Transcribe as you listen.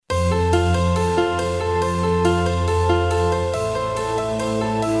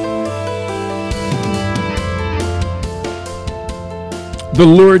The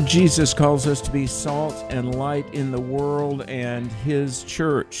Lord Jesus calls us to be salt and light in the world, and His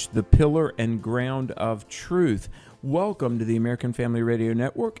church, the pillar and ground of truth. Welcome to the American Family Radio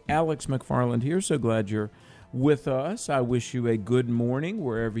Network. Alex McFarland here. So glad you're with us. I wish you a good morning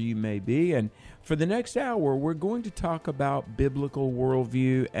wherever you may be. And for the next hour, we're going to talk about biblical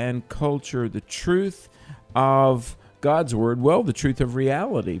worldview and culture, the truth of God's Word, well, the truth of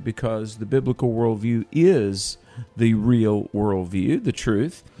reality, because the biblical worldview is the real worldview, the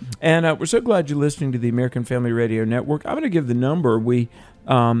truth. And we're so glad you're listening to the American Family Radio Network. I'm going to give the number. We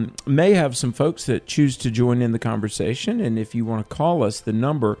may have some folks that choose to join in the conversation, and if you want to call us, the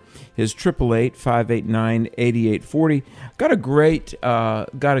number is 888-589-8840.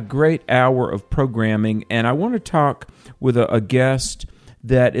 Got a great hour of programming, and I want to talk with a guest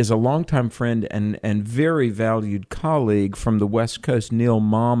that is a longtime friend and very valued colleague from the West Coast, Neil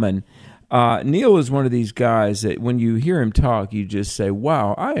Mammen. Neil is one of these guys that when you hear him talk, you just say,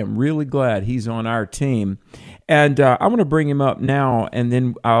 wow, I am really glad he's on our team. And I'm going to bring him up now, and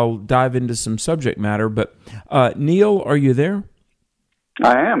then I'll dive into some subject matter. But Neil, are you there?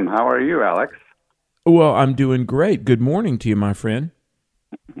 I am. How are you, Alex? Well, I'm doing great. Good morning to you, my friend.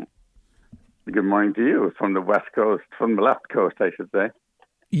 Good morning to you from the West Coast, from the left coast, I should say.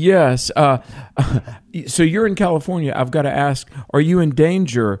 Yes. So you're in California. I've got to ask, are you in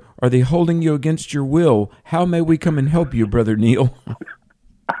danger? Are they holding you against your will? How may we come and help you, Brother Neil?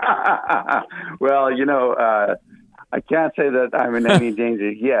 Well, I can't say that I'm in any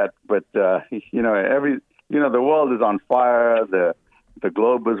danger yet, but, the world is on fire. The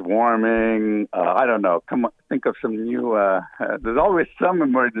globe is warming. I don't know. Come on, think of some new, there's always some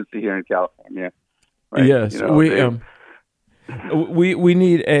emergency here in California. Right? Yes. We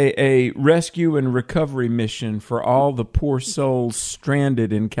need a rescue and recovery mission for all the poor souls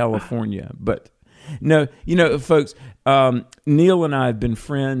stranded in California. But no, folks, Neil and I have been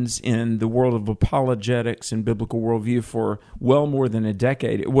friends in the world of apologetics and biblical worldview for well more than a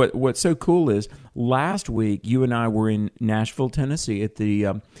decade. What's so cool is last week you and I were in Nashville, Tennessee at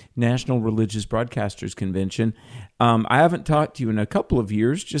the National Religious Broadcasters Convention. I haven't talked to you in a couple of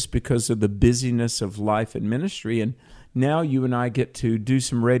years just because of the busyness of life and ministry, and now you and I get to do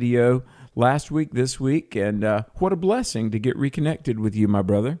some radio last week, this week, and what a blessing to get reconnected with you, my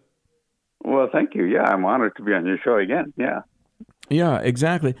brother. Well, thank you. Yeah, I'm honored to be on your show again. Yeah. Yeah,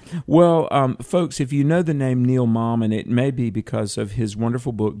 exactly. Well, folks, if you know the name Neil Mammen, it may be because of his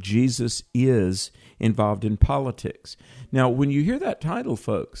wonderful book, Jesus Is Involved in Politics. Now, when you hear that title,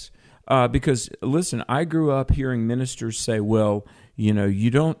 folks, because, listen, I grew up hearing ministers say, well, you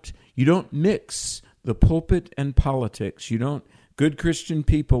don't mix the pulpit and politics. You don't, good Christian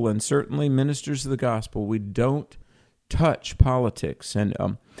people and certainly ministers of the gospel, we don't touch politics. And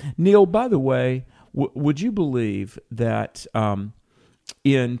Neil, by the way, would you believe that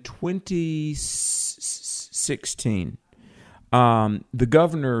in 2016, the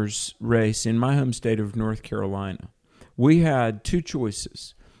governor's race in my home state of North Carolina, we had two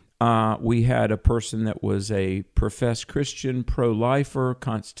choices. We had a person that was a professed Christian, pro-lifer,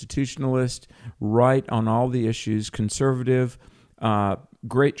 constitutionalist, right on all the issues, conservative,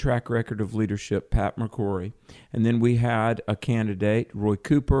 great track record of leadership, Pat McCrory. And then we had a candidate, Roy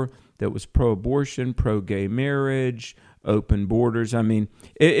Cooper, that was pro-abortion, pro-gay marriage, open borders. I mean,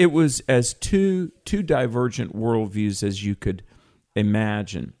 it was as two divergent worldviews as you could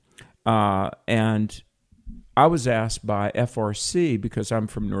imagine. And I was asked by FRC, because I'm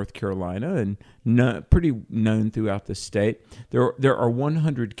from North Carolina and pretty known throughout the state. There are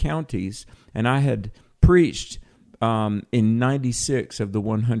 100 counties, and I had preached in 96 of the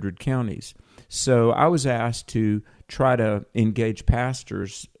 100 counties. So I was asked to try to engage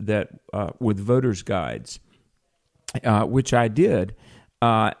pastors that with voters' guides, which I did.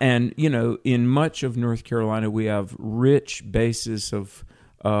 And in much of North Carolina, we have rich basis of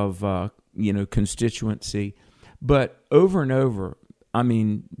constituency. But over and over, I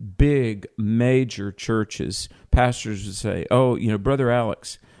mean, big, major churches, pastors would say, oh, Brother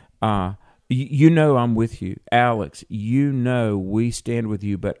Alex, I'm with you. Alex, we stand with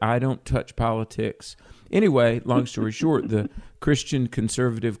you, but I don't touch politics. Anyway, long story short, the Christian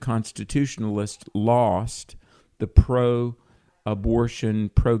conservative constitutionalist lost. The pro-abortion,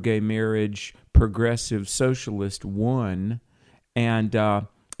 pro-gay marriage, progressive socialist won, and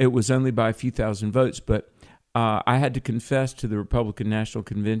it was only by a few thousand votes, but I had to confess to the Republican National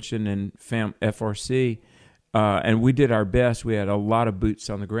Convention and FRC, and we did our best. We had a lot of boots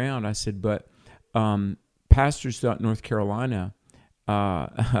on the ground. I said, but pastors throughout North Carolina,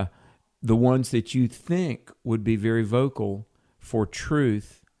 the ones that you think would be very vocal for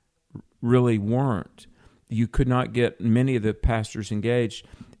truth really weren't. you could not get many of the pastors engaged.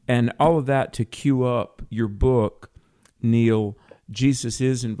 And all of that to cue up your book, Neil, Jesus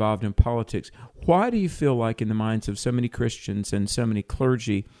is involved in politics. Why do you feel like in the minds of so many Christians and so many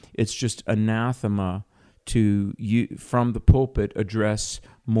clergy, it's just anathema to you from the pulpit address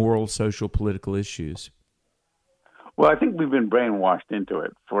moral, social, political issues? Well, I think we've been brainwashed into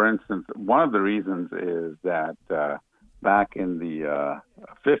it. For instance, one of the reasons is that back in the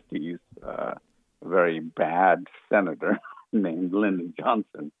 50s, a very bad senator named Lyndon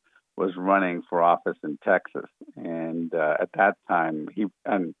Johnson was running for office in Texas, and at that time he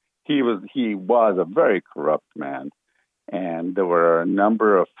was a very corrupt man, and there were a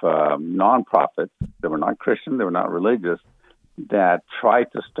number of nonprofits that were not Christian, they were not religious, that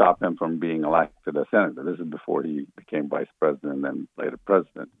tried to stop him from being elected as senator. This is before he became vice president and then later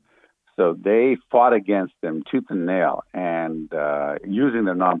president. So they fought against him tooth and nail, and using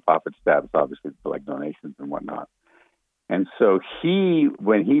their nonprofit status, obviously, to collect donations and whatnot. And so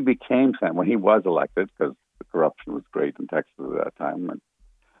when he was elected, because the corruption was great in Texas at that time, and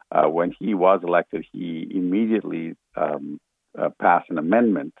when he was elected, he immediately passed an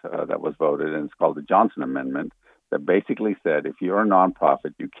amendment that was voted, and it's called the Johnson Amendment, that basically said if you're a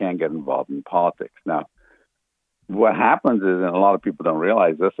nonprofit, you can't get involved in politics. Now, what happens is, and a lot of people don't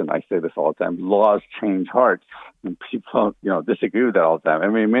realize this, and I say this all the time, laws change hearts, and people disagree with that all the time. I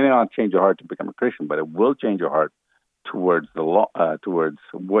mean, it may not change your heart to become a Christian, but it will change your heart towards the law, towards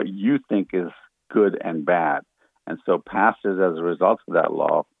what you think is good and bad. And so pastors, as a result of that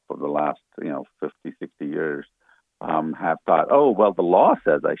law for the last 50, 60 years, have thought, oh, well, the law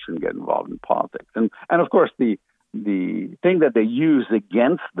says I shouldn't get involved in politics. And of course, the thing that they use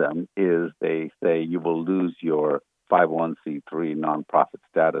against them is they say you will lose your 501c3 nonprofit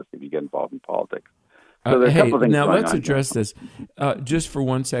status if you get involved in politics. So there's a couple of things now going let's on address this just for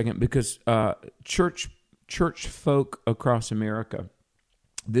 1 second, because church folk across America,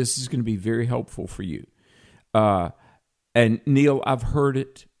 this is going to be very helpful for you. And Neil, I've heard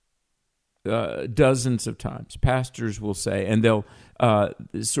it dozens of times. Pastors will say, and they'll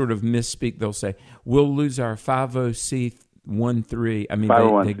sort of misspeak. They'll say, "We'll lose our 50C13." I mean,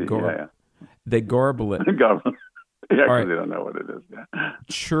 they garble it. Actually, they don't know what it is. Yeah.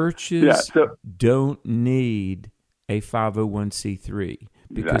 Churches don't need a 501c3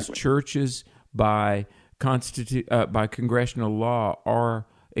 because churches by congressional law are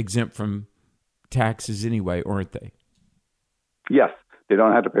exempt from taxes anyway, aren't they? Yes, they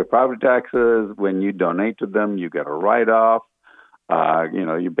don't have to pay property taxes. When you donate to them, you get a write-off.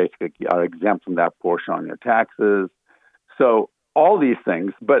 You basically are exempt from that portion on your taxes. So all these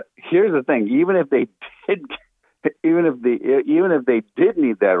things. But here's the thing: even if they did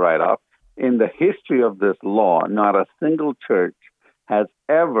need that write-off, in the history of this law, not a single church has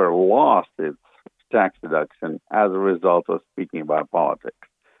ever lost its tax deduction as a result of speaking about politics.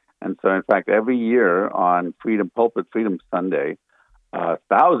 And so, in fact, every year on Pulpit Freedom Sunday,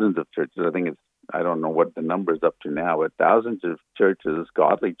 thousands of churches, I don't know what the number is up to now, but thousands of churches,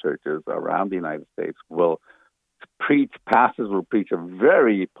 godly churches around the United States pastors will preach a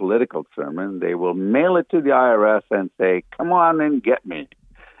very political sermon. They will mail it to the IRS and say, come on and get me.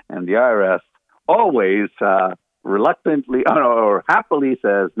 And the IRS always reluctantly or happily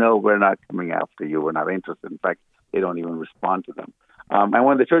says, no, we're not coming after you. We're not interested. In fact, they don't even respond to them. And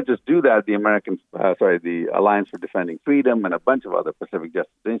when the churches do that, the the Alliance for Defending Freedom and a bunch of other Pacific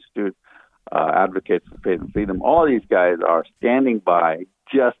Justice Institute advocates for faith and freedom, all these guys are standing by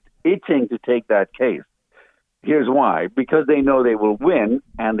just itching to take that case. Here's why. Because they know they will win,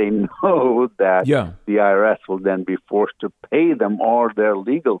 and they know that the IRS will then be forced to pay them all their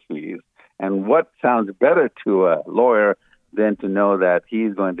legal fees. And what sounds better to a lawyer than to know that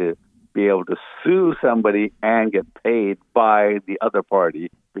he's going to be able to sue somebody and get paid by the other party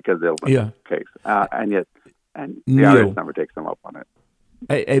because they'll win the case. And the IRS never takes them up on it.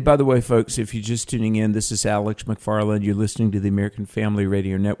 Hey, by the way, folks, if you're just tuning in, this is Alex McFarland. You're listening to the American Family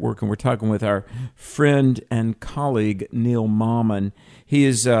Radio Network, and we're talking with our friend and colleague, Neil Mammen. He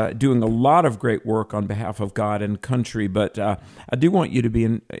is doing a lot of great work on behalf of God and country, but I do want you to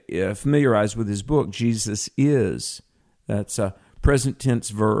be familiarized with his book, Jesus Is. That's a present tense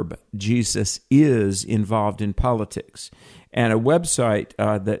verb. Jesus is involved in politics. And a website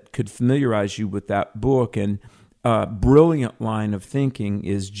that could familiarize you with that book and brilliant line of thinking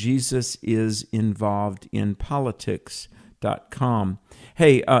is JesusIsInvolvedInPolitics.com.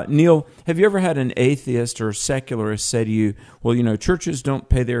 Hey, Neil, have you ever had an atheist or secularist say to you, well, churches don't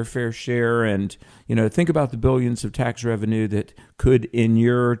pay their fair share, and, think about the billions of tax revenue that could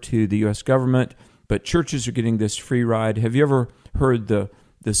inure to the U.S. government, but churches are getting this free ride. Have you ever heard the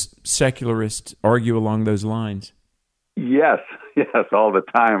secularists argue along those lines. Yes, all the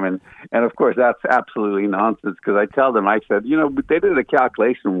time. And of course, that's absolutely nonsense, because I tell them, I said, they did a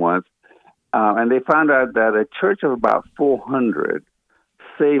calculation once, and they found out that a church of about 400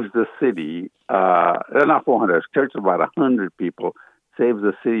 saves the city, not 400, a church of about 100 people saves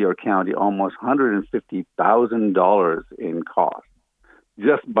the city or county almost $150,000 in cost,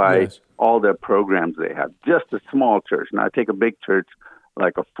 just by all their programs they have. Just a small church. Now, I take a big church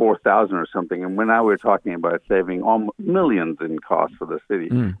like a 4,000 or something, and when I were talking about saving almost millions in costs for the city,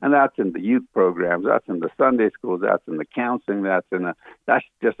 and that's in the youth programs, that's in the Sunday schools, that's in the counseling, and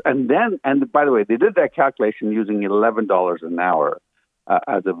by the way, they did that calculation using $11 an hour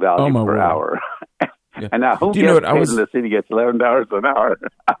as a value per hour. Yeah. And now, who gets paid in the city gets $11 an hour?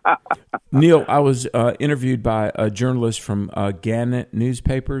 Neil, I was interviewed by a journalist from Gannett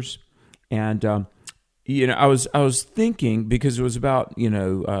newspapers, and I was thinking, because it was about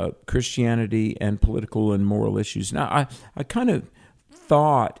Christianity and political and moral issues. Now, I kind of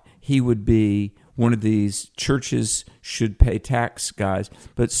thought he would be one of these churches should pay tax guys,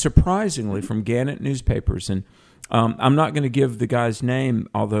 but surprisingly, from Gannett newspapers, and I'm not going to give the guy's name,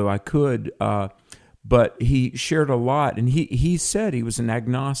 although I could. But he shared a lot, and he said he was an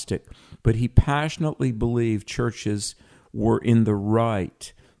agnostic, but he passionately believed churches were in the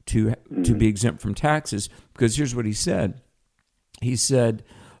right to be exempt from taxes, because here's what he said. He said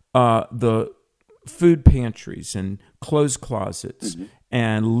the food pantries and clothes closets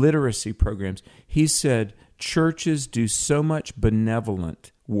and literacy programs, he said churches do so much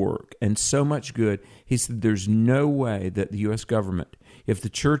benevolent work and so much good. He said there's no way that the U.S. government, if the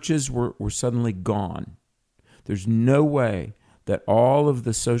churches were suddenly gone, there's no way that all of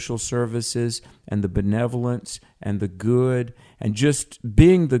the social services and the benevolence and the good and just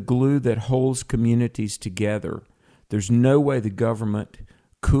being the glue that holds communities together, there's no way the government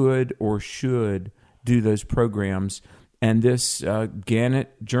could or should do those programs. And this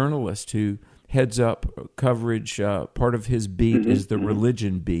Gannett journalist who heads up coverage, part of his beat is the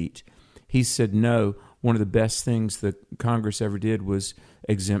religion beat. He said, no, one of the best things that Congress ever did was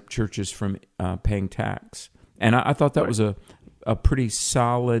exempt churches from paying tax. And I thought that was a pretty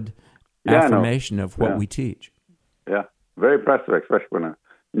solid affirmation of what we teach. Yeah, very impressive, especially when a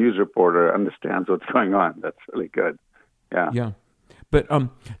news reporter understands what's going on. That's really good. Yeah. But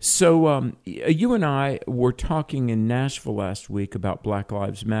so you and I were talking in Nashville last week about Black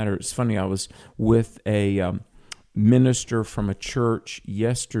Lives Matter. It's funny, I was with a minister from a church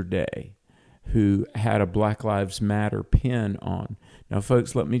yesterday who had a Black Lives Matter pin on. Now,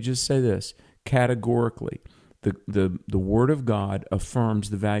 folks, let me just say this categorically. The Word of God affirms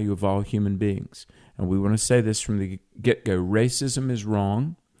the value of all human beings. And we want to say this from the get-go. Racism is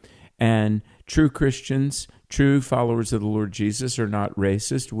wrong, and true Christians, true followers of the Lord Jesus are not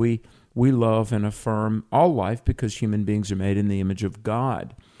racist. We love and affirm all life because human beings are made in the image of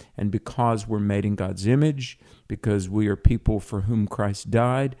God. And because we're made in God's image, because we are people for whom Christ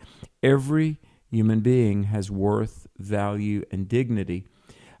died, every human being has worth, value, and dignity.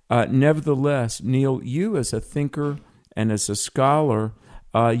 Nevertheless, Neil, you as a thinker and as a scholar,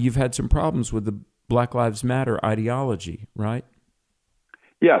 you've had some problems with the Black Lives Matter ideology, right?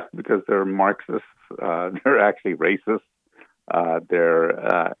 Yes, because they're Marxists. They're actually racist.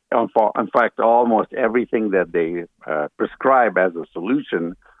 In fact, almost everything that they prescribe as a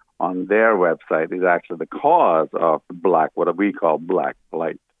solution on their website is actually the cause of what we call black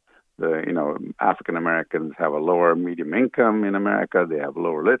plight. African Americans have a lower medium income in America. They have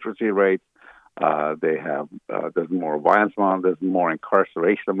lower literacy rates. There's more violence among them. There's more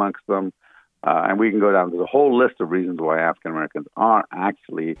incarceration amongst them. And we can go down to the whole list of reasons why African Americans are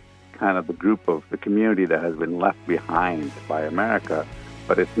actually kind of the group of the community that has been left behind by America.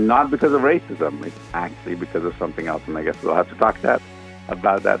 But it's not because of racism. It's actually because of something else. And I guess we'll have to talk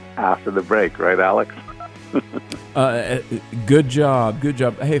about that after the break, right, Alex? Good job.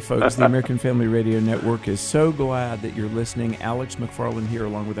 Hey, folks, the American Family Radio Network is so glad that you're listening. Alex McFarland here,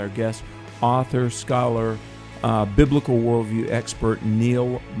 along with our guest, author, scholar, biblical worldview expert,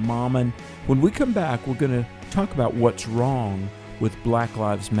 Neil Mammen. When we come back, we're going to talk about what's wrong with Black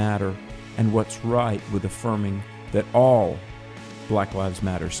Lives Matter and what's right with affirming that all Black Lives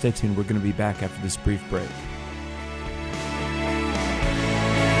Matter. Stay tuned. We're going to be back after this brief break.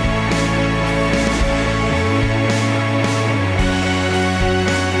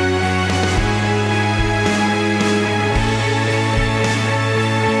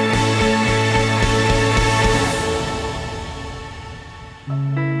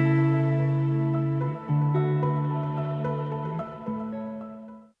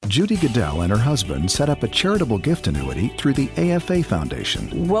 Judy Goodell and her husband set up a charitable gift annuity through the AFA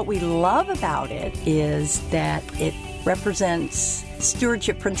Foundation. What we love about it is that it represents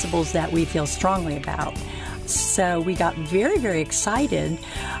stewardship principles that we feel strongly about. So we got very, very excited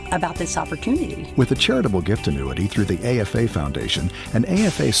about this opportunity. With a charitable gift annuity through the AFA Foundation, an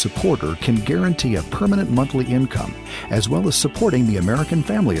AFA supporter can guarantee a permanent monthly income, as well as supporting the American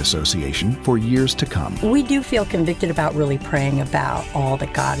Family Association for years to come. We do feel convicted about really praying about all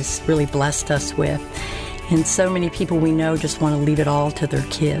that God has really blessed us with. And so many people we know just want to leave it all to their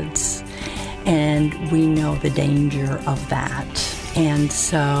kids. And we know the danger of that. And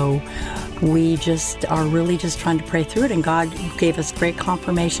so we just are really just trying to pray through it, and God gave us great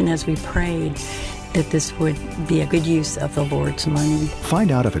confirmation as we prayed that this would be a good use of the Lord's money. Find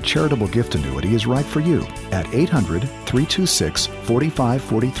out if a charitable gift annuity is right for you at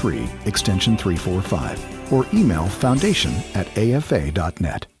 800-326-4543, extension 345, or email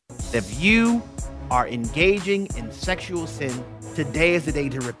foundation@afa.net. If you are engaging in sexual sin, today is the day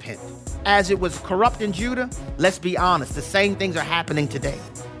to repent. As it was corrupt in Judah, let's be honest, the same things are happening today.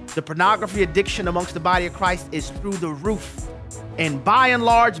 The pornography addiction amongst the body of Christ is through the roof. And by and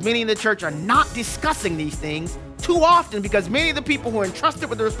large, many in the church are not discussing these things too often because many of the people who are entrusted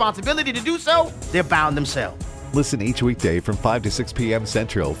with the responsibility to do so, they're bound themselves. Listen each weekday from 5 to 6 p.m.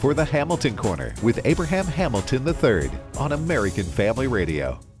 Central for the Hamilton Corner with Abraham Hamilton III on American Family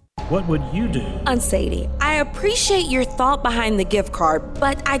Radio. What would you do? Sadie, I appreciate your thought behind the gift card,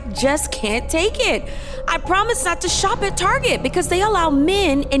 but I just can't take it. I promise not to shop at Target because they allow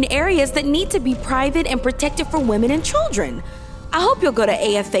men in areas that need to be private and protected for women and children. I hope you'll go to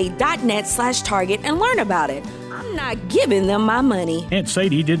afa.net/Target and learn about it. I'm not giving them my money. Aunt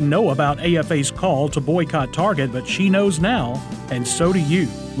Sadie didn't know about AFA's call to boycott Target, but she knows now, and so do you.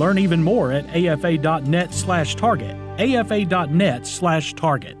 Learn even more at afa.net/Target.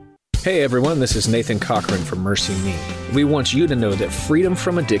 afa.net/Target. Hey everyone, this is Nathan Cochran from Mercy Me. We want you to know that freedom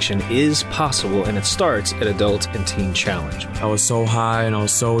from addiction is possible, and it starts at Adult and Teen Challenge. I was so high and I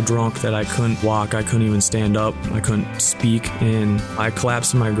was so drunk that I couldn't walk, I couldn't even stand up, I couldn't speak, and I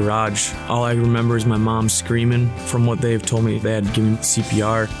collapsed in my garage. All I remember is my mom screaming. From what they've told me, they had given me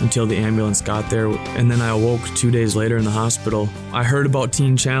CPR until the ambulance got there, and then I awoke 2 days later in the hospital. I heard about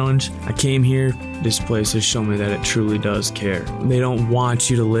Teen Challenge, I came here. This place has shown me that it truly does care. They don't want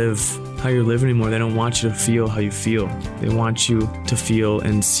you to live how you're living anymore. They don't want you to feel how you feel. They want you to feel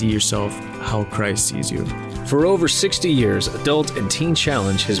and see yourself how Christ sees you. For over 60 years, Adult and Teen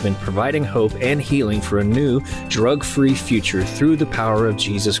Challenge has been providing hope and healing for a new, drug-free future through the power of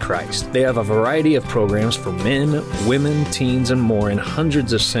Jesus Christ. They have a variety of programs for men, women, teens, and more in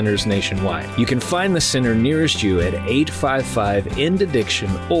hundreds of centers nationwide. You can find the center nearest you at 855 End Addiction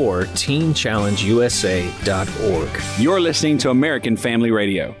or teenchallengeusa.org. You're listening to American Family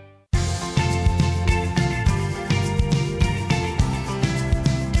Radio.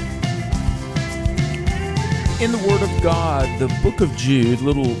 In the Word of God, the book of Jude,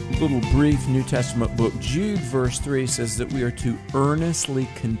 little brief New Testament book, Jude verse 3 says that we are to earnestly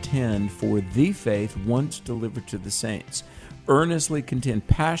contend for the faith once delivered to the saints. Earnestly contend,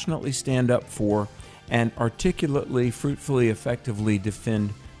 passionately stand up for, and articulately, fruitfully, effectively defend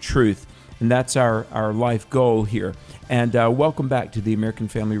truth. And that's our life goal here. And welcome back to the American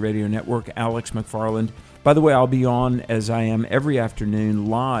Family Radio Network. Alex McFarland. By the way, I'll be on, as I am every afternoon,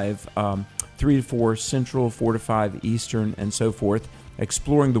 live 3 to 4 Central, 4 to 5 Eastern, and so forth,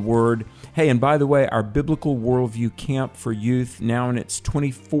 exploring the Word. Hey, and by the way, our Biblical Worldview Camp for Youth, now in its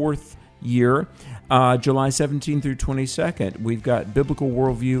 24th year, July 17th through 22nd. We've got Biblical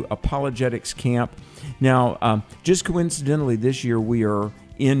Worldview Apologetics Camp. Now, just coincidentally, this year we are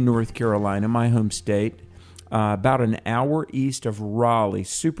in North Carolina, my home state, about an hour east of Raleigh,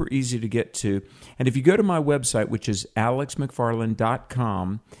 super easy to get to. And if you go to my website, which is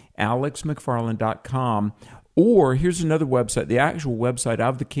alexmcfarland.com, alexmcfarland.com, or here's another website, the actual website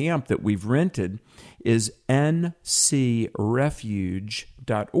of the camp that we've rented is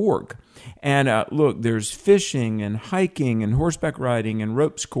ncrefuge.org. And look, there's fishing and hiking and horseback riding and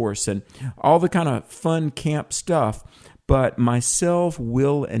ropes course and all the kind of fun camp stuff. But myself,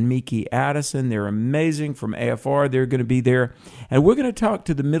 Will, and Miki Addison, they're amazing from AFR. They're going to be there. And we're going to talk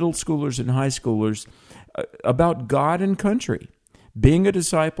to the middle schoolers and high schoolers about God and country, being a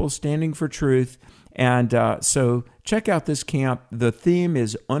disciple, standing for truth. And so check out this camp. The theme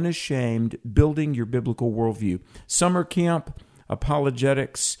is Unashamed, Building Your Biblical Worldview. Summer Camp,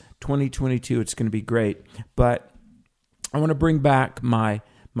 Apologetics 2022. It's going to be great. But I want to bring back my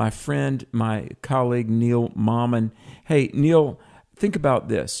friend, my colleague, Neil Mammen. Hey, Neil, think about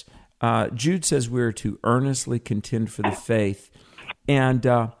this. Jude says we're to earnestly contend for the faith. And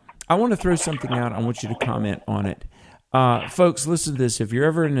I want to throw something out. I want you to comment on it. Folks, listen to this. If you're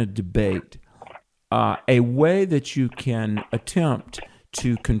ever in a debate, a way that you can attempt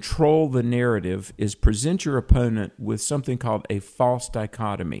to control the narrative is present your opponent with something called a false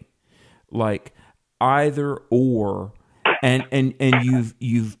dichotomy, like either or, and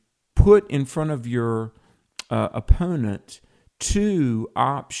you've put in front of your opponent two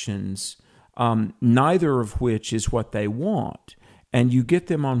options, neither of which is what they want, and you get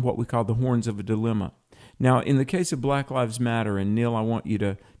them on what we call the horns of a dilemma. Now, in the case of Black Lives Matter, and Neil, I want you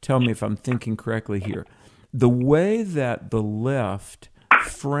to tell me if I'm thinking correctly here, the way that the left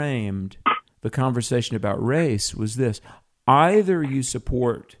framed the conversation about race was this: either you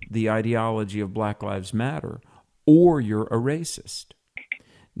support the ideology of Black Lives Matter or you're a racist.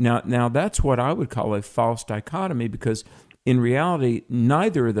 Now that's what I would call a false dichotomy, because in reality,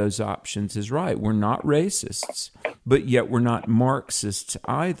 neither of those options is right. We're not racists, but yet we're not Marxists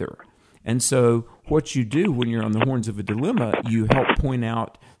either. And so what you do when you're on the horns of a dilemma, you help point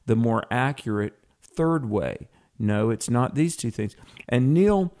out the more accurate third way. No, it's not these two things. And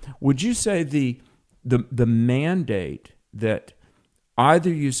Neil, would you say the mandate that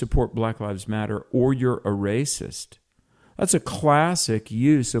either you support Black Lives Matter or you're a racist, that's a classic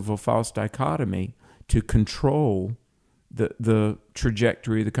use of a false dichotomy to control the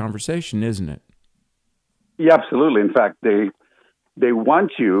trajectory of the conversation, isn't it? Yeah, absolutely. In fact, they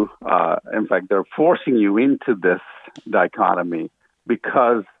want you, in fact, they're forcing you into this dichotomy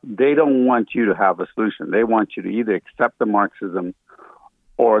because they don't want you to have a solution. They want you to either accept the Marxism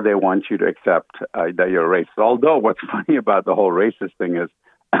or they want you to accept that you're a racist. Although what's funny about the whole racist thing is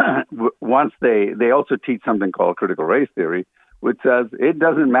once they also teach something called critical race theory, which says it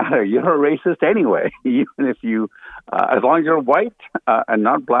doesn't matter. You're a racist anyway. Even if you, as long as you're white and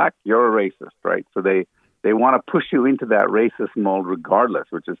not black, you're a racist, right? So they want to push you into that racist mold regardless,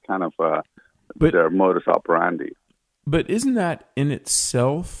 which is kind of their modus operandi. But isn't that in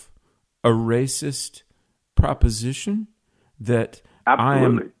itself a racist proposition? That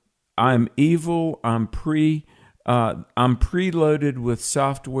Absolutely. I'm evil, I'm preloaded with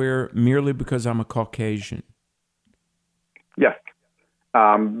software merely because I'm a Caucasian. Yes,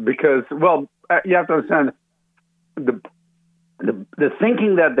 because you have to understand the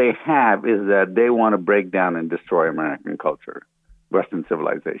thinking that they have is that they want to break down and destroy American culture, Western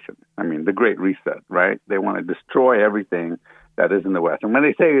civilization. I mean, the Great Reset, right? They want to destroy everything that is in the West. And when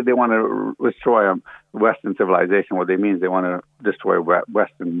they say they want to destroy Western civilization, what they mean is they want to destroy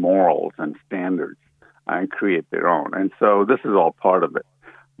Western morals and standards and create their own. And so this is all part of it.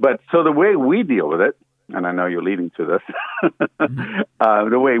 But so the way we deal with it, and I know you're leading to this,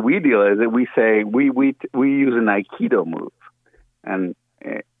 the way we deal is that we say we use an Aikido move. And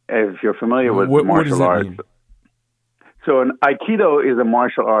if you're familiar with martial arts, so an Aikido is a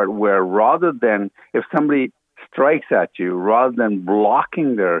martial art where rather than, if somebody strikes at you, rather than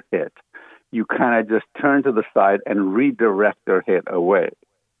blocking their hit, you kind of just turn to the side and redirect their hit away,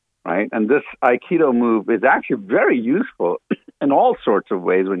 right? And this Aikido move is actually very useful in all sorts of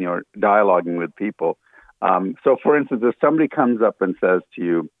ways when you're dialoguing with people. So, for instance, if somebody comes up and says to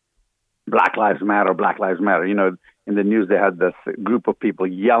you, Black Lives Matter, Black Lives Matter, you know, in the news they had this group of people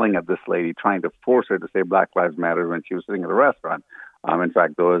yelling at this lady, trying to force her to say Black Lives Matter when she was sitting at a restaurant. In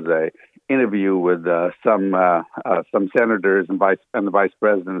fact, there was a interview with some senators and the vice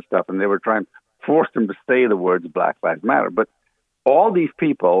president and stuff, and they were trying to force them to say the words Black Lives Matter. But all these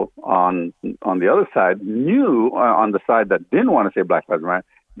people on the other side knew, on the side that didn't want to say Black Lives Matter,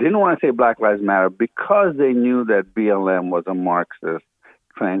 didn't want to say Black Lives Matter because they knew that BLM was a Marxist,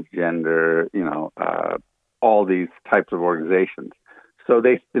 transgender, all these types of organizations. So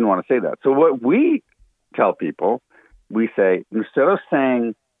they didn't want to say that. So what we tell people, we say, instead of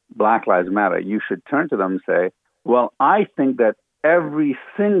saying Black Lives Matter, you should turn to them and say, well, I think that every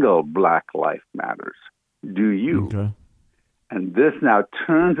single black life matters. Do you? Okay. And this now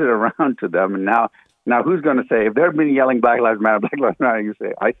turns it around to them. And now who's going to say, if they've been yelling Black Lives Matter, Black Lives Matter, you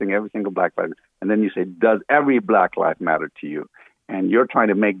say, I think every single black life. And then you say, does every black life matter to you? And you're trying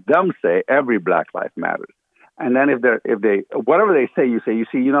to make them say every black life matters. And then if they whatever they say, you see,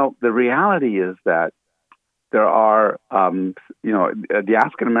 the reality is that there are, the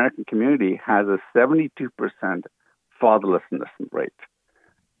African American community has a 72% fatherlessness rate.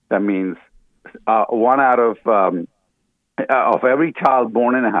 That means one out of every child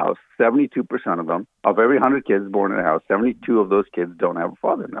born in a house, 72% of them, of every 100 kids born in a house, 72 of those kids don't have a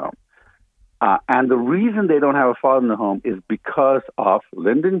father in the home. And the reason they don't have a father in the home is because of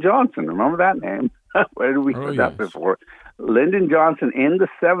Lyndon Johnson. Remember that name? Where did we hear that before? Lyndon Johnson in the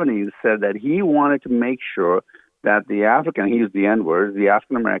 70s said that he wanted to make sure that he used the N-word, the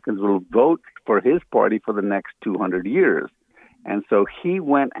African Americans will vote for his party for the next 200 years. And so he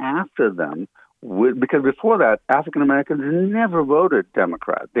went after them because before that, African Americans never voted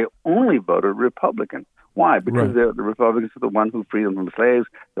Democrat. They only voted Republican. Why? Because the Republicans were the one who freed them from slaves.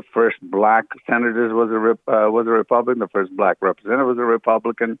 The first black senator was a Republican. The first black representative was a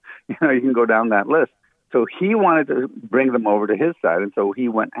Republican. You can go down that list. So he wanted to bring them over to his side, and so he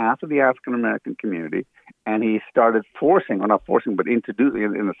went after the African American community, and he started introducing,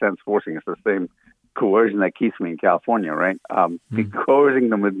 in a sense, forcing. It's the same coercion that keeps me in California, right? Coercing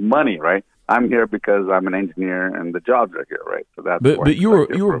them with money, right? I'm here because I'm an engineer, and the jobs are here, right? So that's. But you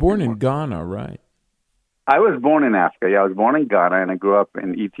were born in Ghana, right? I was born in Africa. Yeah, I was born in Ghana, and I grew up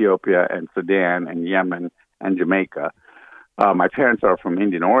in Ethiopia and Sudan and Yemen and Jamaica. My parents are from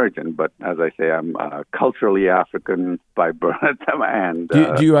Indian origin, but as I say, I'm culturally African by birth. And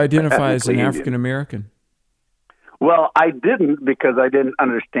do you identify as an African American? Well, I didn't because I didn't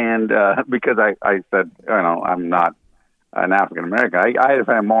understand. Because I said, I'm not an African American. I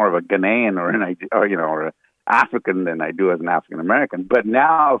identify more of a Ghanaian or an African than I do as an African American. But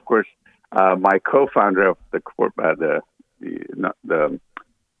now, of course, my co-founder of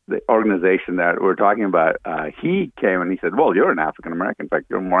the organization that we're talking about, he came and he said, "Well, you're an African American. In fact,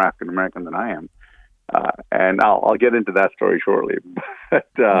 you're more African American than I am." And I'll get into that story shortly. But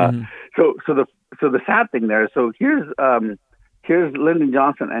so the sad thing there. So here's Lyndon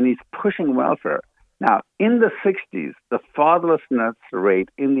Johnson, and he's pushing welfare. Now, in the 60s, the fatherlessness rate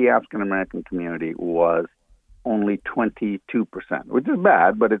in the African American community was only 22%, which is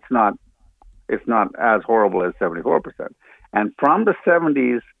bad, but it's not as horrible as 74%. And from the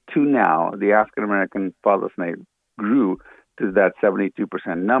 70s to now, the African American fatherless rate grew to that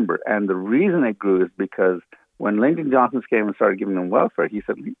 72% number. And the reason it grew is because when Lyndon Johnson came and started giving them welfare, he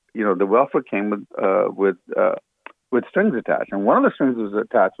said, the welfare came with strings attached. And one of the strings was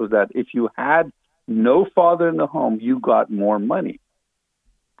attached was that if you had no father in the home, you got more money.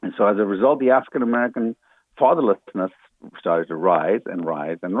 And so as a result, the African American fatherlessness started to rise and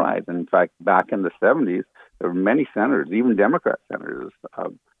rise and rise. And in fact, back in the 70s, there were many senators, even Democrat senators,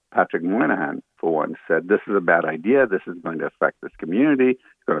 Patrick Moynihan, for one, said, this is a bad idea. This is going to affect this community.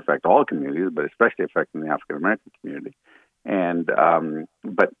 It's going to affect all communities, but especially affecting the African American community. And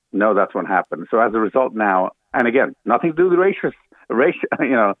but no, that's what happened. So as a result now, and again, nothing to do with racial.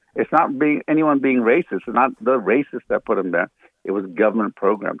 It's not anyone being racist. It's not the racists that put them there. It was government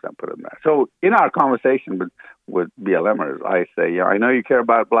programs that put them there. So in our conversation with BLMers, I say, I know you care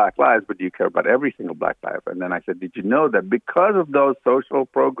about black lives, but do you care about every single black life? And then I said, did you know that because of those social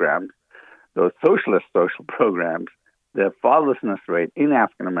programs, those socialist social programs, the fatherlessness rate in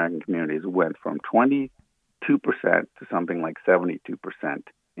African American communities went from 22% to something like 72%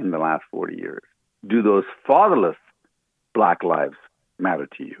 in the last 40 years. Do those fatherless black lives matter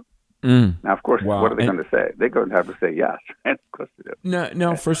to you? Now, of course, what are they going to say? They're going to have to say yes. Of course they do.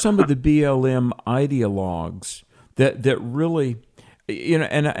 Now, for some of the BLM ideologues that really,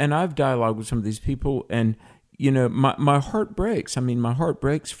 and I've dialogued with some of these people, and my heart breaks. I mean, my heart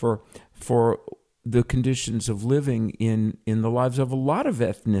breaks for the conditions of living in the lives of a lot of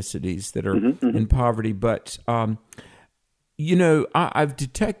ethnicities that are in poverty. But I've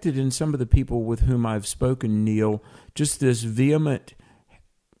detected in some of the people with whom I've spoken, Neil, just this vehement,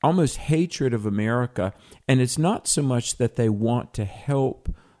 almost hatred of America. And it's not so much that they want to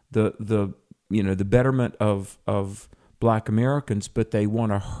help the betterment of Black Americans, but they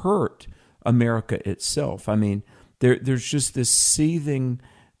want to hurt America itself. I mean, there's just this seething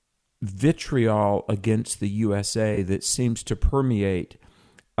vitriol against the USA that seems to permeate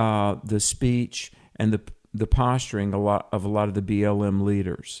the speech and the posturing of a lot of the BLM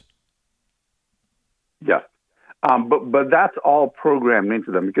leaders. Yeah. But that's all programmed into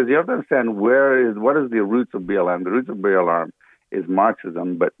them, because you have to understand what is the roots of BLM. The roots of BLM is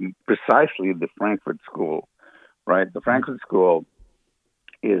Marxism, but precisely the Frankfurt School, right? The Frankfurt School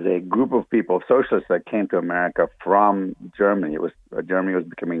is a group of people, socialists, that came to America from Germany. Germany was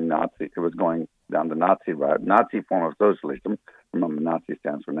becoming Nazi. It was going down the Nazi route, Nazi form of socialism. Remember, Nazi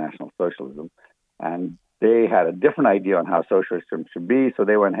stands for National Socialism. And they had a different idea on how socialism should be, so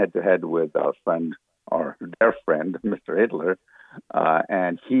they went head-to-head with our friend, or their friend, Mr. Hitler,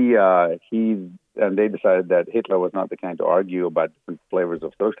 and they decided that Hitler was not the kind to argue about different flavors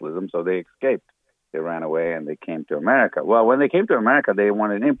of socialism, so they escaped. They ran away and they came to America. Well, when they came to America, they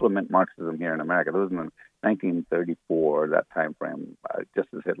wanted to implement Marxism here in America. That was in 1934, that time frame, just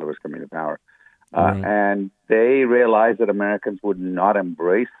as Hitler was coming to power. And they realized that Americans would not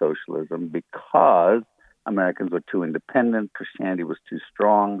embrace socialism because Americans were too independent, Christianity was too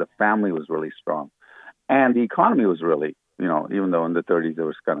strong, the family was really strong. And the economy was really, even though in the 30s it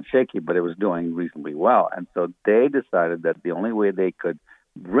was kind of shaky, but it was doing reasonably well. And so they decided that the only way they could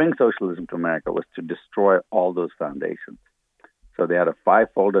bring socialism to America was to destroy all those foundations. So they had a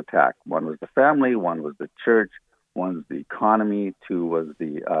five-fold attack. One was the family, one was the church, one was the economy, two was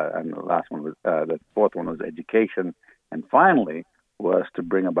and the last one was, the fourth one was education, and finally was to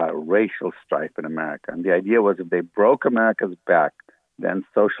bring about racial strife in America. And the idea was if they broke America's back, then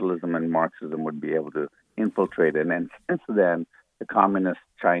socialism and Marxism would be able to infiltrate it. And since then, the communist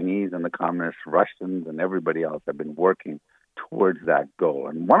Chinese and the communist Russians and everybody else have been working towards that goal.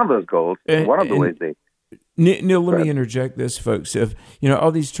 And one of those goals, one of the ways they... Neil, let me interject this, folks. If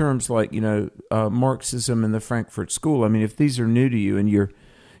all these terms like Marxism and the Frankfurt School, I mean, if these are new to you, and you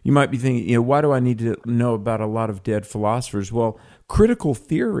might be thinking, why do I need to know about a lot of dead philosophers? Well, critical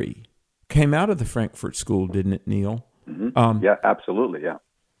theory came out of the Frankfurt School, didn't it, Neil? Mm-hmm. Yeah, absolutely. Yeah,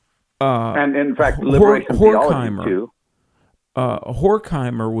 and in fact, liberation theology too.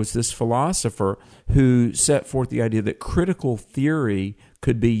 Horkheimer was this philosopher who set forth the idea that critical theory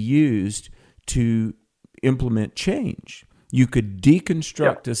could be used to implement change. You could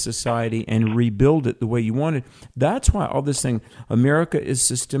deconstruct a society and rebuild it the way you wanted. That's why all this thing, America is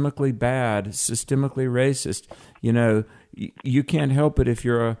systemically bad, systemically racist. You can't help it if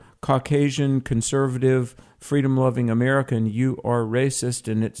you're a Caucasian, conservative, freedom-loving American, you are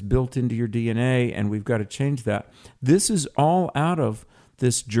racist, and it's built into your DNA, and we've got to change that. This is all out of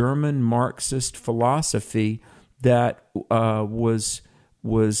this German Marxist philosophy that was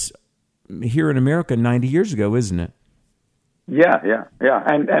here in America 90 years ago, isn't it? Yeah.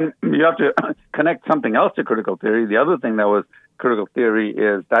 And you have to connect something else to critical theory. The other thing that was critical theory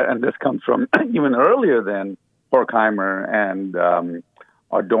is that, and this comes from even earlier than Horkheimer and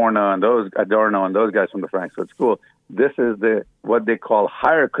Adorno and those guys from the Frankfurt School. This is what they call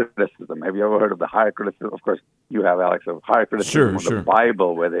higher criticism. Have you ever heard of the higher criticism? Of course, you have, Alex, of higher criticism of the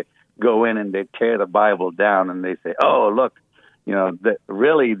Bible, where they go in and they tear the Bible down and they say, "Oh, look,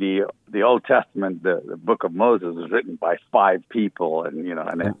 really the Old Testament, the Book of Moses, was written by 5 people, and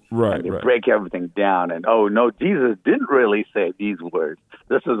they break everything down. And oh no, Jesus didn't really say these words.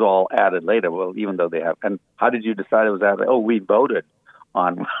 This is all added later. Well, even though they have. And how did you decide it was added? Oh, we voted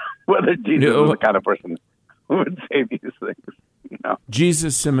on whether Jesus was the kind of person who would say these things.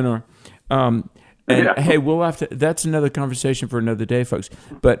 Jesus seminar. Hey, we'll have to. That's another conversation for another day, folks.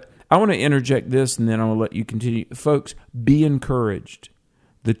 But I want to interject this, and then I will let you continue. Folks, be encouraged.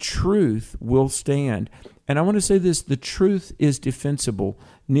 The truth will stand. And I want to say this, the truth is defensible.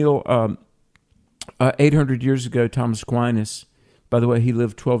 Neil, 800 years ago, Thomas Aquinas, by the way, he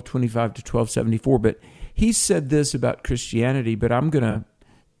lived 1225 to 1274, but he said this about Christianity, but I'm going to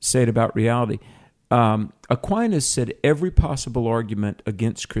say it about reality. Aquinas said every possible argument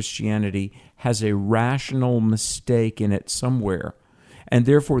against Christianity has a rational mistake in it somewhere, and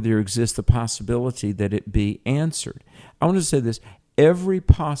therefore there exists the possibility that it be answered. I want to say this, every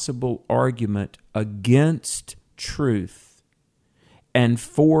possible argument against truth and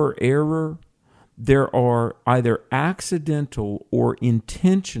for error, there are either accidental or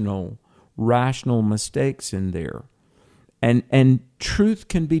intentional rational mistakes in there, and truth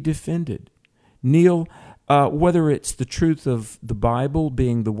can be defended. Neil, whether it's the truth of the Bible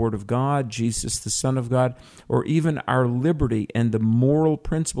being the Word of God, Jesus the Son of God, or even our liberty and the moral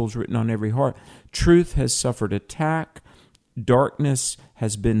principles written on every heart, truth has suffered attack, darkness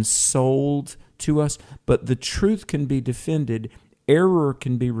has been sold to us, but the truth can be defended, error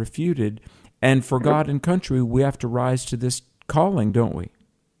can be refuted, and for God and country, we have to rise to this calling, don't we?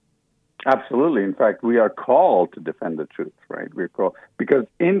 Absolutely. In fact, we are called to defend the truth, right? We're called because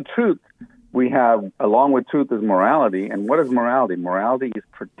in truth, we have, along with truth, is morality. And what is morality? Morality is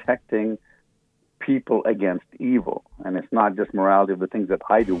protecting people against evil. And it's not just morality of the things that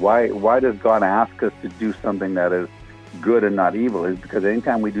I do. Why does God ask us to do something that is good and not evil? It's because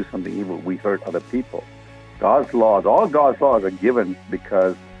anytime we do something evil, we hurt other people. God's laws, all God's laws are given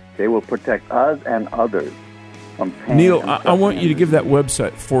because they will protect us and others from pain. Neil, I want you to give that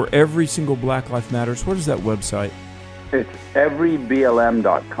website for every single Black Life Matters. What is that website? It's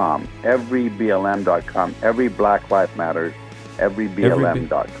everyblm.com. Everyblm.com. Every Black Life Matters.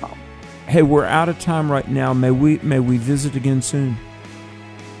 Everyblm.com. Hey, we're out of time right now. May we visit again soon?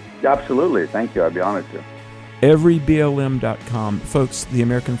 Absolutely. Thank you. I'd be honored to. Everyblm.com. Folks, the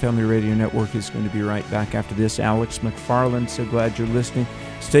American Family Radio Network is going to be right back after this. Alex McFarland, so glad you're listening.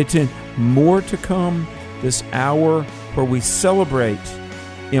 Stay tuned. More to come this hour where we celebrate,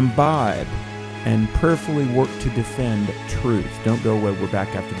 imbibe, and prayerfully work to defend truth. Don't go away. We're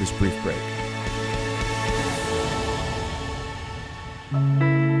back after this brief break.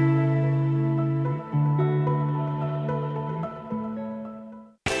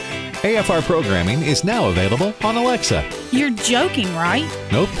 AFR programming is now available on Alexa. You're joking, right?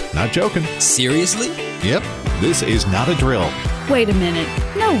 Nope, not joking. Seriously? Yep, this is not a drill. Wait a minute.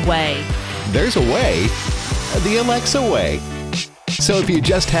 No way. There's a way, the Alexa way. So if you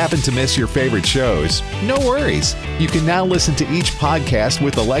just happen to miss your favorite shows, no worries. You can now listen to each podcast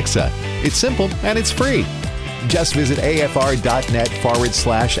with Alexa. It's simple and it's free. Just visit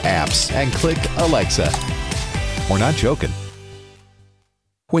afr.net/apps and click Alexa. We're not joking.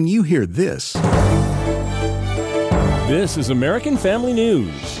 When you hear this is American Family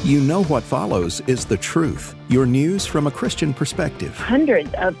News. You know what follows is the truth. Your news from a Christian perspective.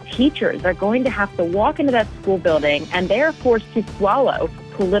 Hundreds of teachers are going to have to walk into that school building, and they are forced to swallow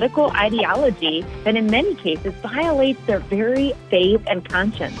political ideology that in many cases violates their very faith and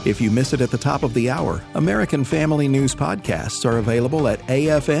conscience. If you miss it at the top of the hour, American Family News podcasts are available at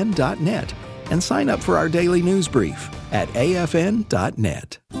afn.net. And sign up for our daily news brief at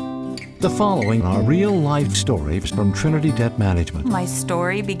afn.net. The following are real-life stories from Trinity Debt Management. My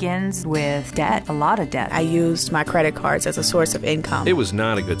story begins with debt, a lot of debt. I used my credit cards as a source of income. It was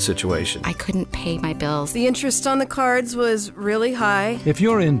not a good situation. I couldn't pay my bills. The interest on the cards was really high. If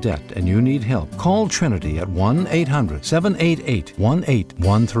you're in debt and you need help, call Trinity at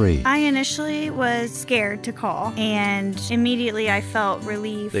 1-800-788-1813. I initially was scared to call, and immediately I felt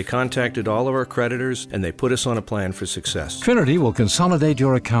relief. They contacted all of our creditors, and they put us on a plan for success. Trinity will consolidate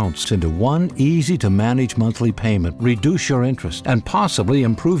your accounts into one easy-to-manage monthly payment, reduce your interest, and possibly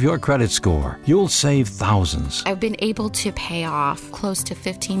improve your credit score. You'll save thousands. I've been able to pay off close to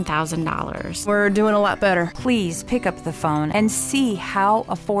 $15,000. We're doing a lot better. Please pick up the phone and see how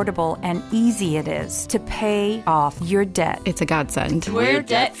affordable and easy it is to pay off your debt. It's a godsend. We're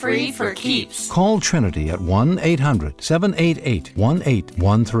debt-free for keeps. Call Trinity at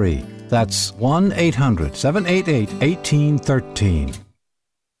 1-800-788-1813. That's 1-800-788-1813.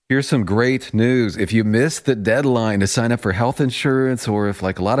 Here's some great news. If you missed the deadline to sign up for health insurance, or if,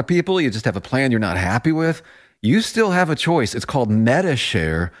 like a lot of people, you just have a plan you're not happy with, you still have a choice. It's called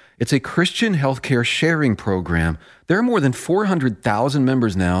MediShare. It's a Christian healthcare sharing program. There are more than 400,000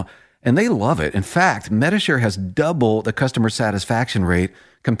 members now, and they love it. In fact, MediShare has double the customer satisfaction rate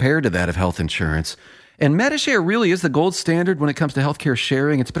compared to that of health insurance. And MediShare really is the gold standard when it comes to healthcare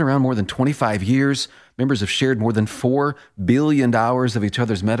sharing. It's been around more than 25 years. Members have shared more than $4 billion of each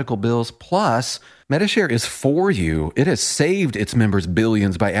other's medical bills. Plus, MediShare is for you. It has saved its members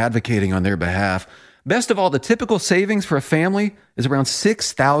billions by advocating on their behalf. Best of all, the typical savings for a family is around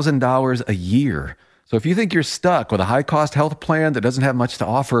 $6,000 a year. So if you think you're stuck with a high-cost health plan that doesn't have much to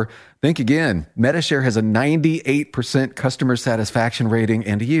offer, think again. MediShare has a 98% customer satisfaction rating,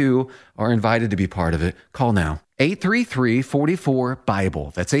 and you are invited to be part of it. Call now.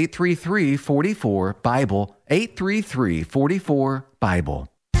 833-44-BIBLE. That's 833-44-BIBLE. 833-44-BIBLE.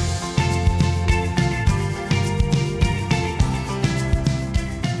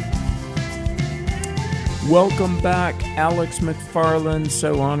 Welcome back, Alex McFarland.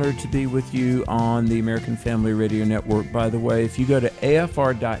 So honored to be with you on the American Family Radio Network. By the way, if you go to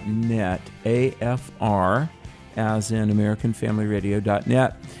afr.net, AFR, as in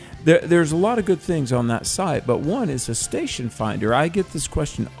AmericanFamilyRadio.net, there's a lot of good things on that site, but one is a station finder. I get this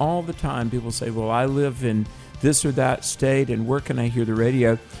question all the time. People say, well, I live in this or that state, and where can I hear the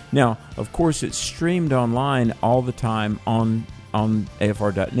radio? Now, of course, it's streamed online all the time on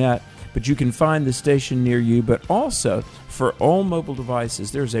afr.net. But you can find the station near you. But also, for all mobile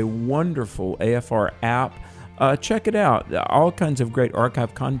devices, there's a wonderful AFR app. Check it out. All kinds of great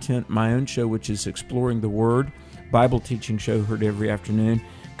archive content. My own show, which is Exploring the Word, Bible teaching show heard every afternoon.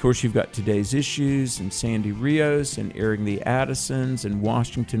 Of course, you've got Today's Issues and Sandy Rios and Airing the Addisons and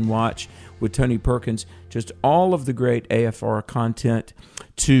Washington Watch with Tony Perkins. Just all of the great AFR content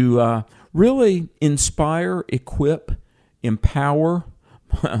to really inspire, equip, empower,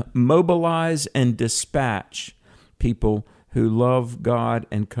 mobilize, and dispatch people who love God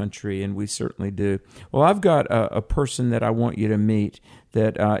and country, and we certainly do. Well, I've got a person that I want you to meet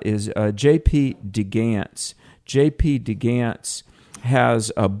that is J.P. DeGance. J.P. DeGance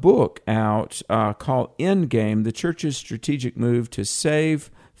has a book out called Endgame, The Church's Strategic Move to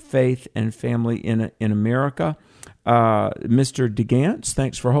Save Faith and Family in America. Mr. DeGance,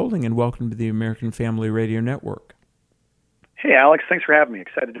 thanks for holding, and welcome to the American Family Radio Network. Hey, Alex. Thanks for having me.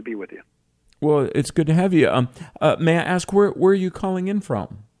 Excited to be with you. Well, it's good to have you. May I ask, where are you calling in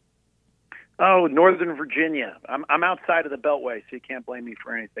from? Oh, Northern Virginia. I'm outside of the Beltway, so you can't blame me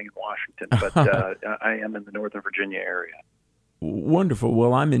for anything in Washington, but I am in the Northern Virginia area. Wonderful.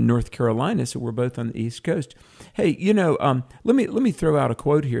 Well, I'm in North Carolina, so we're both on the East Coast. Hey, let me throw out a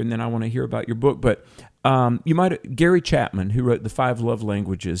quote here, and then I want to hear about your book. But Gary Chapman, who wrote The 5 Love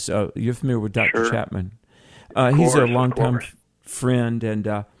Languages. You're familiar with Dr. Chapman? He's a longtime friend, and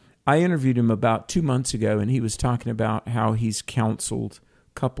I interviewed him about 2 months ago, and he was talking about how he's counseled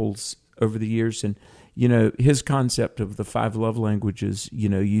couples over the years, and his concept of the 5 love languages.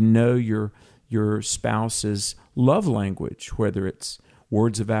 Your spouse's love language, whether it's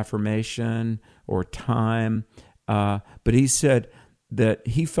words of affirmation or time. But he said that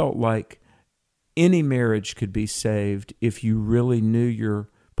he felt like any marriage could be saved if you really knew your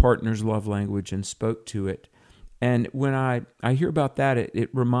partner's love language and spoke to it. And when I hear about that, it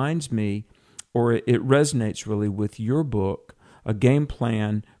reminds me, or it resonates really with your book, A Game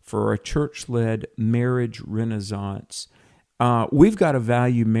Plan for a Church-Led Marriage Renaissance. We've got to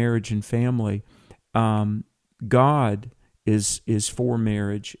value marriage and family. God is for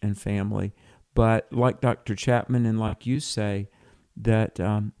marriage and family, but like Dr. Chapman and like you say, that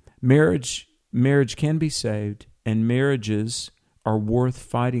marriage can be saved, and marriages are worth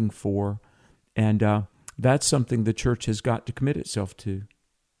fighting for, and that's something the church has got to commit itself to.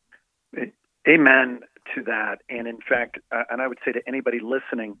 Amen to that. And in fact, and I would say to anybody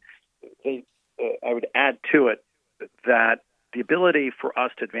listening, I would add to it that the ability for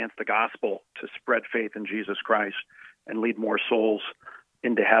us to advance the gospel, to spread faith in Jesus Christ and lead more souls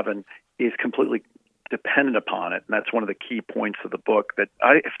into heaven is completely dependent upon it. And that's one of the key points of the book, that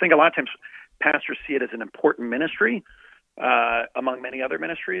I think a lot of times pastors see it as an important ministry among many other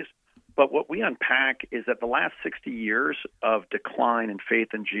ministries. But what we unpack is that the last 60 years of decline in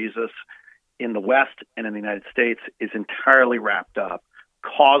faith in Jesus in the West and in the United States is entirely wrapped up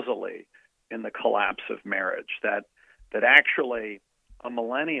causally in the collapse of marriage. That actually a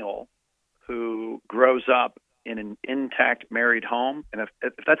millennial who grows up in an intact married home, and if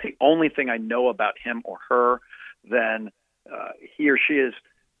that's the only thing I know about him or her, then he or she is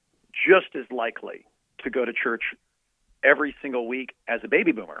just as likely to go to church every single week as a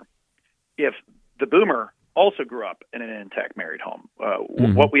baby boomer if the boomer also grew up in an intact married home.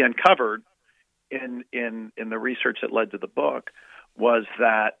 What we uncovered in the research that led to the book was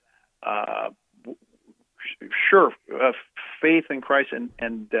that faith in Christ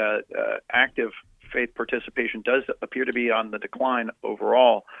and active faith participation does appear to be on the decline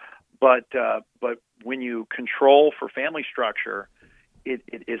overall, but when you control for family structure, it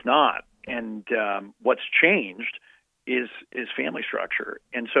is not. And what's changed is family structure.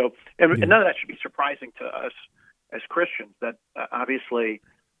 And so, and none of that should be surprising to us as Christians. That obviously,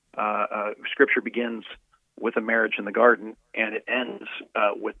 Scripture begins with a marriage in the garden, and it ends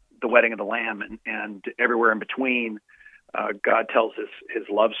with the wedding of the Lamb, and everywhere in between, God tells his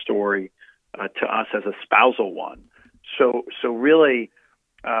love story to us as a spousal one. So really,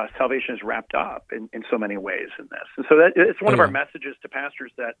 salvation is wrapped up in so many ways in this, and so that it's one of our messages to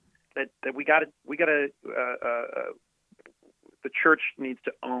pastors that we got to the church needs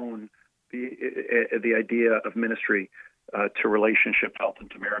to own the idea of ministry to relationship health and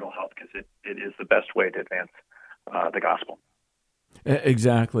to marital health, because it is the best way to advance the gospel.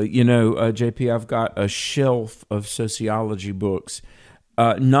 Exactly. JP, I've got a shelf of sociology books,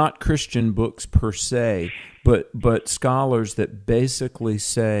 not Christian books per se, but scholars that basically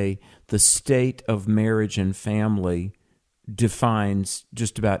say the state of marriage and family defines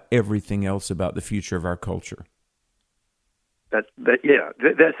just about everything else about the future of our culture. That's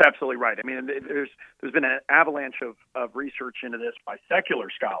absolutely right. I mean, there's been an avalanche of research into this by secular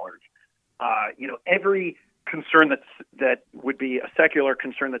scholars. Every concern that would be a secular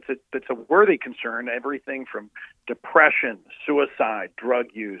concern that's a worthy concern, everything from depression, suicide, drug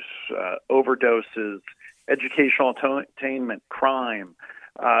use, overdoses, educational attainment, crime,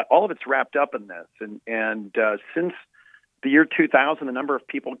 all of it's wrapped up in this. And since the year 2000, the number of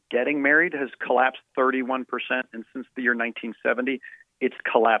people getting married has collapsed 31%, and since the year 1970, it's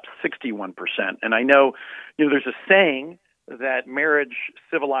collapsed 61%. And I know, there's a saying that marriage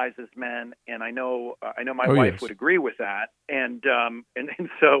civilizes men, and I know my wife would agree with that. And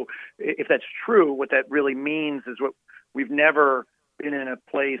so, if that's true, what that really means is we've never been in a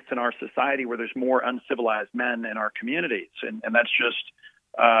place in our society where there's more uncivilized men in our communities, and that's just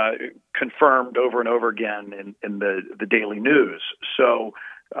confirmed over and over again in the daily news. So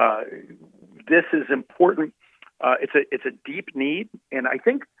this is important. It's a deep need, and I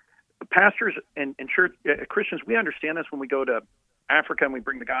think pastors and church Christians, we understand this when we go to Africa and we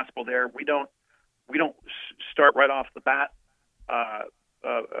bring the gospel there. We don't start right off the bat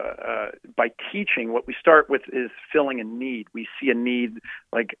by teaching, what we start with is filling a need. We see a need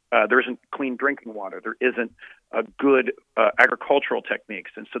like there isn't clean drinking water, there isn't good agricultural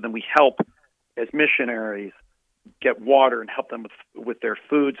techniques, and so then we help as missionaries get water and help them with their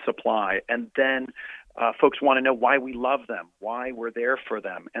food supply, and then folks want to know why we love them, why we're there for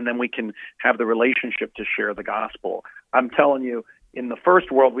them, and then we can have the relationship to share the gospel. I'm telling you, in the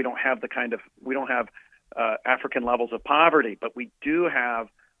first world, we don't have African levels of poverty, but we do have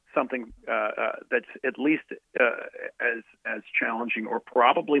something that's at least as challenging, or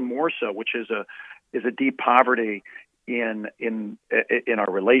probably more so, which is a deep poverty in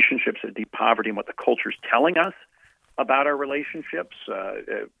our relationships, a deep poverty in what the culture's telling us about our relationships,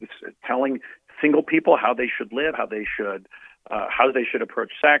 telling single people how they should live, how they should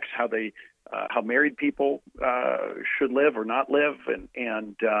approach sex, how married people should live or not live,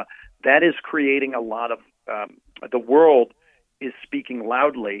 and that is creating a lot of the world is speaking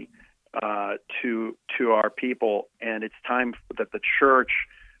loudly to our people, and it's time that the church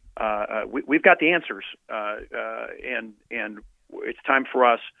we've got the answers, and it's time for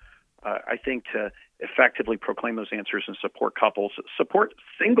us, I think, to effectively proclaim those answers and support couples, support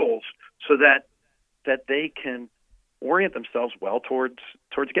singles, so that they can orient themselves well towards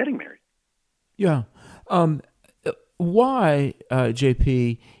getting married. Yeah. Why,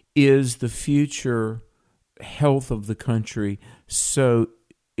 JP, is the future health of the country so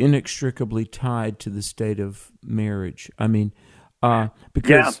inextricably tied to the state of marriage? I mean,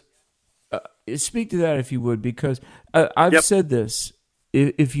 because speak to that if you would, because I've said this.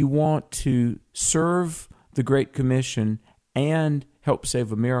 If you want to serve the Great Commission and help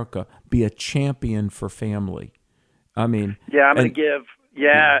save America, be a champion for family. I mean, I'm going to give.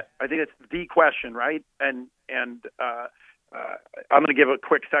 I think it's the question, right? And I'm going to give a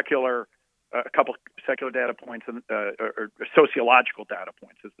quick a couple secular data points, or sociological data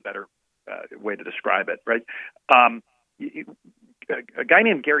points is the better way to describe it, right? A guy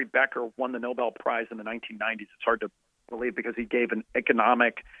named Gary Becker won the Nobel Prize in the 1990s. It's hard to believe because he gave an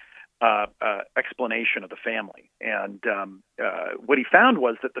economic explanation of the family. And what he found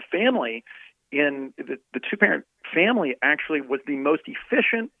was that the family, in the two-parent family, actually was the most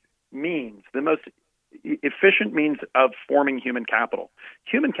efficient means of forming human capital.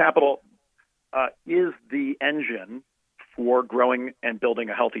 Human capital is the engine for growing and building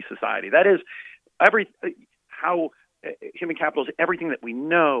a healthy society. That is human capital is everything that we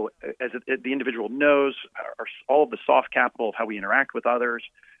know, as the individual knows, all of the soft capital of how we interact with others.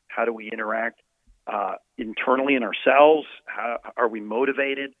 How do we interact internally in ourselves? How are we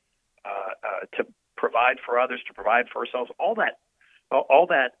motivated to provide for others, to provide for ourselves? All that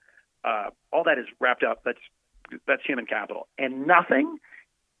is wrapped up. That's human capital, and nothing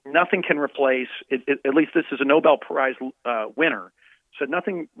can replace. At least this is a Nobel Prize winner, so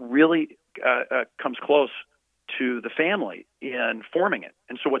nothing really comes close to the family in forming it.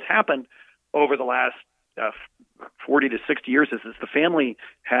 And so what's happened over the last 40 to 60 years is the family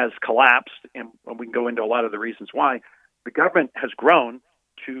has collapsed, and we can go into a lot of the reasons why. The government has grown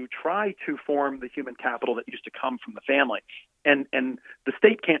to try to form the human capital that used to come from the family, and the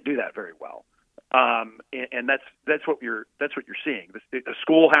state can't do that very well. And that's what you're seeing. The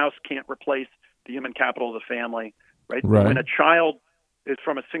schoolhouse can't replace the human capital of the family, right? When a child is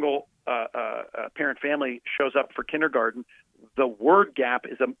from a single parent family shows up for kindergarten, the word gap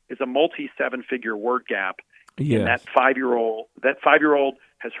is a multi-seven-figure word gap. Yes. And that 5-year-old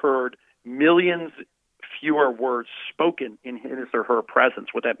has heard millions fewer words spoken in his or her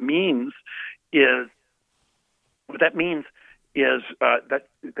presence. What that means is that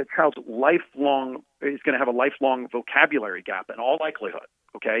the child's lifelong is going to have a lifelong vocabulary gap in all likelihood.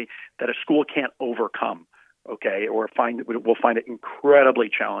 Okay, that a school can't overcome. Okay, or we'll find it incredibly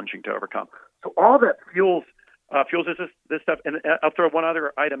challenging to overcome. So all that fuels this stuff. And I'll throw one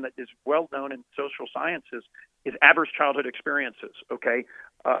other item that is well known in social sciences is adverse childhood experiences. Okay,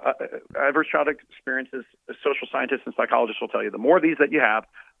 adverse childhood experiences. Social scientists and psychologists will tell you the more of these that you have,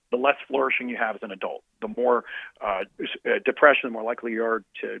 the less flourishing you have as an adult. The more depression, the more likely you are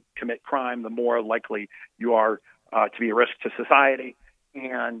to commit crime. The more likely you are to be a risk to society.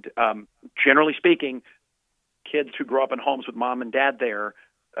 And generally speaking, kids who grow up in homes with mom and dad there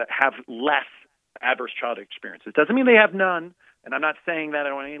have less adverse childhood experiences. It doesn't mean they have none, and I'm not saying that. I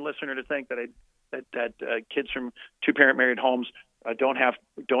don't want any listener to think that kids from two-parent married homes don't have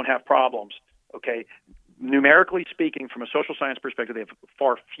problems. Okay, numerically speaking, from a social science perspective, they have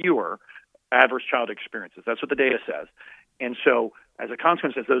far fewer adverse childhood experiences. That's what the data says. And so, as a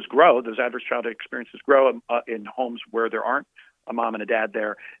consequence, as those adverse childhood experiences grow in homes where there aren't a mom and a dad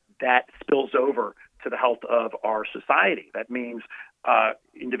there, that spills over to the health of our society. That means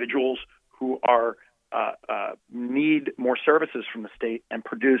individuals who are need more services from the state and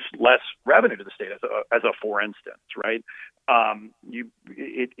produce less revenue to the state, as a for instance, right?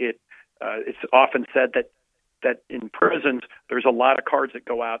 It's often said that in prisons there's a lot of cards that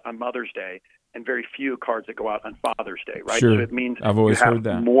go out on Mother's Day and very few cards that go out on Father's Day, right? Sure. So it means I've always you have heard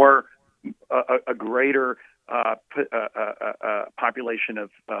that. more a greater population of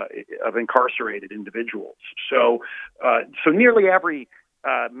incarcerated individuals. So nearly every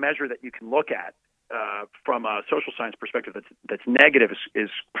measure that you can look at from a social science perspective that's negative is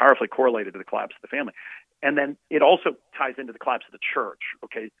powerfully correlated to the collapse of the family. And then it also ties into the collapse of the church.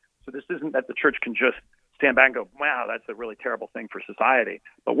 Okay, so this isn't that the church can just stand back and go, wow, that's a really terrible thing for society,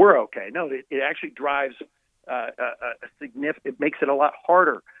 but we're okay. No, it actually drives a significant. It makes it a lot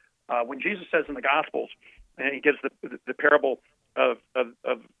harder. When Jesus says in the Gospels, and he gives the parable of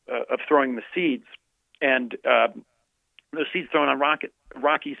throwing the seeds, and the seeds thrown on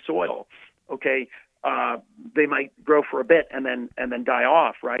rocky soil, okay, they might grow for a bit and then die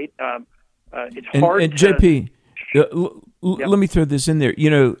off, right? It's hard. And JP, let me throw this in there.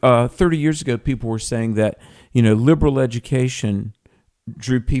 30 years ago, people were saying that liberal education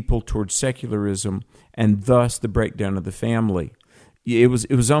drew people towards secularism, and thus the breakdown of the family. It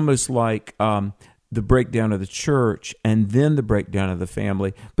was almost like the breakdown of the church and then the breakdown of the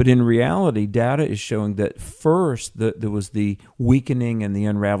family. But in reality, data is showing that first there was the weakening and the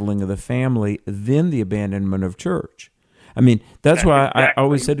unraveling of the family, then the abandonment of church. I mean, that's why exactly. I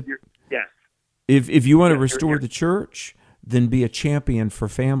always said, yes. If you want to restore the church, then be a champion for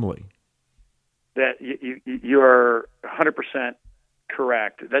family. That you're 100%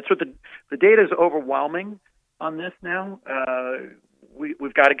 correct. That's what the data is overwhelming on this now.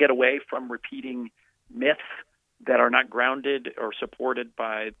 We've got to get away from repeating myths that are not grounded or supported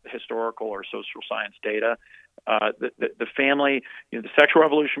by historical or social science data. The family, the sexual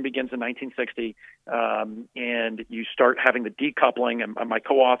revolution begins in 1960, and you start having the decoupling. And my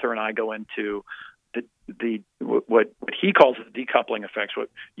co-author and I go into what he calls the decoupling effects. What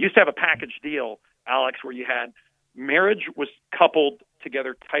used to have a package deal, Alex, where you had marriage was coupled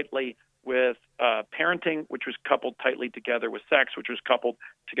together tightly with parenting, which was coupled tightly together with sex, which was coupled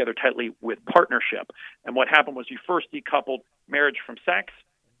together tightly with partnership. And what happened was you first decoupled marriage from sex,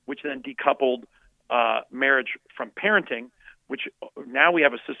 which then decoupled marriage from parenting, which now we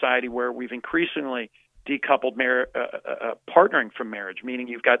have a society where we've increasingly decoupled partnering from marriage, meaning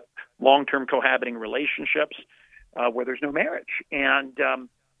you've got long-term cohabiting relationships where there's no marriage. And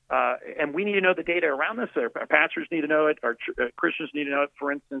we need to know the data around this. Our pastors need to know it. Our Christians need to know it.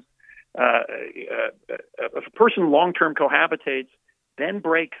 For instance, if a person long-term cohabitates, then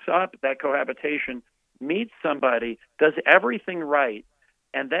breaks up that cohabitation, meets somebody, does everything right,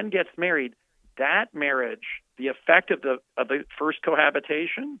 and then gets married, that marriage, the effect of the first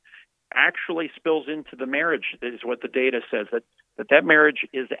cohabitation actually spills into the marriage, is what the data says, that marriage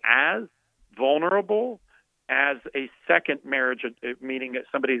is as vulnerable as a second marriage, meaning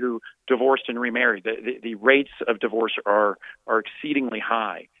somebody who divorced and remarried. The rates of divorce are exceedingly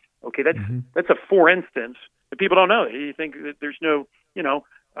high. Okay, that's a for instance, but people don't know. You think that there's no,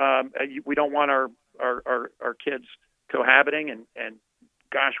 we don't want our kids cohabiting, and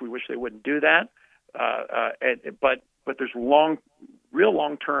gosh, we wish they wouldn't do that. But there's real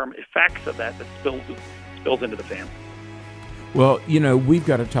long-term effects of that spills into the family. Well, we've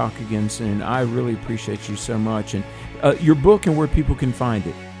got to talk again soon. I really appreciate you so much, and your book and where people can find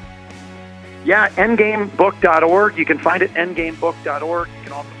it. Yeah, endgamebook.org. You can find it endgamebook.org. You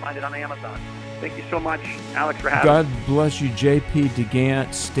can also find it on Amazon. Thank you so much, Alex, for having me. God bless you, J.P.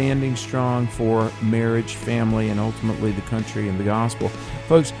 DeGance, standing strong for marriage, family, and ultimately the country and the gospel.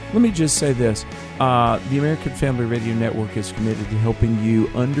 Folks, let me just say this. The American Family Radio Network is committed to helping you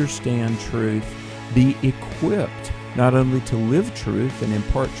understand truth, be equipped not only to live truth and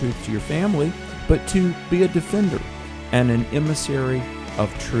impart truth to your family, but to be a defender and an emissary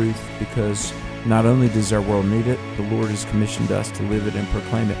of truth, because not only does our world need it, the Lord has commissioned us to live it and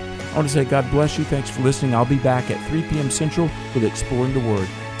proclaim it. I want to say God bless you. Thanks for listening. I'll be back at 3 p.m. Central with Exploring the Word.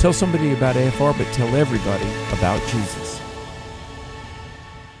 Tell somebody about AFR, but tell everybody about Jesus.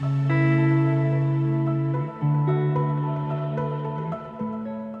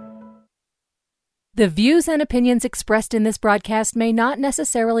 The views and opinions expressed in this broadcast may not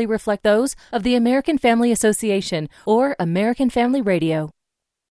necessarily reflect those of the American Family Association or American Family Radio.